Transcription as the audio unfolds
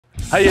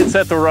Hey, it's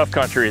Seth with Rough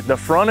Country. The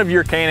front of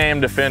your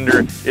Can-Am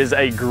Defender is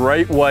a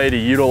great way to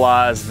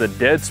utilize the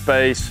dead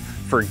space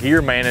for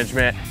gear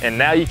management, and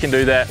now you can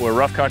do that with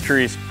Rough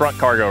Country's front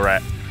cargo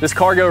rack. This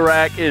cargo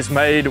rack is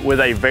made with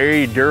a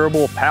very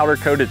durable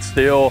powder-coated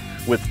steel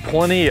with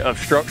plenty of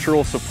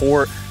structural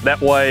support. That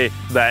way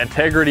the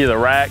integrity of the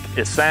rack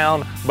is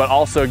sound, but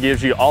also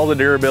gives you all the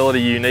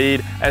durability you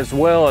need, as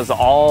well as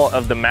all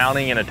of the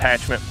mounting and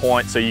attachment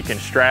points so you can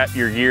strap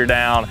your gear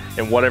down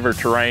in whatever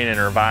terrain and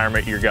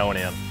environment you're going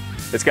in.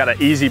 It's got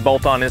an easy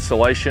bolt-on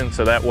installation,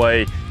 so that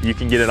way you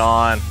can get it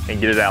on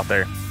and get it out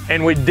there.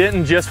 And we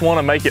didn't just want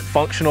to make it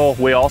functional,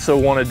 we also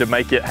wanted to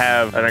make it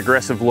have an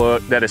aggressive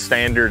look that is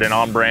standard and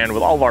on brand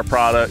with all of our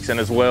products, and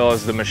as well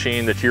as the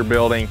machine that you're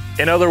building.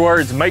 In other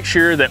words, make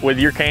sure that with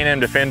your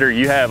Can-Am Defender,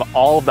 you have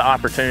all of the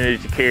opportunity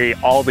to carry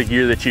all the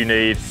gear that you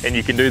need, and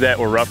you can do that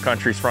with Rough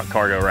Country's front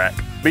cargo rack.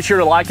 Be sure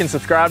to like and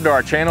subscribe to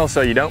our channel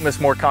so you don't miss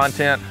more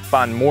content.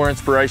 Find more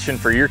inspiration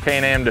for your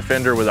Can-Am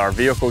Defender with our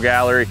vehicle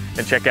gallery,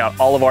 and check out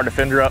all of our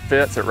Defender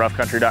upfits at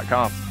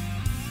roughcountry.com.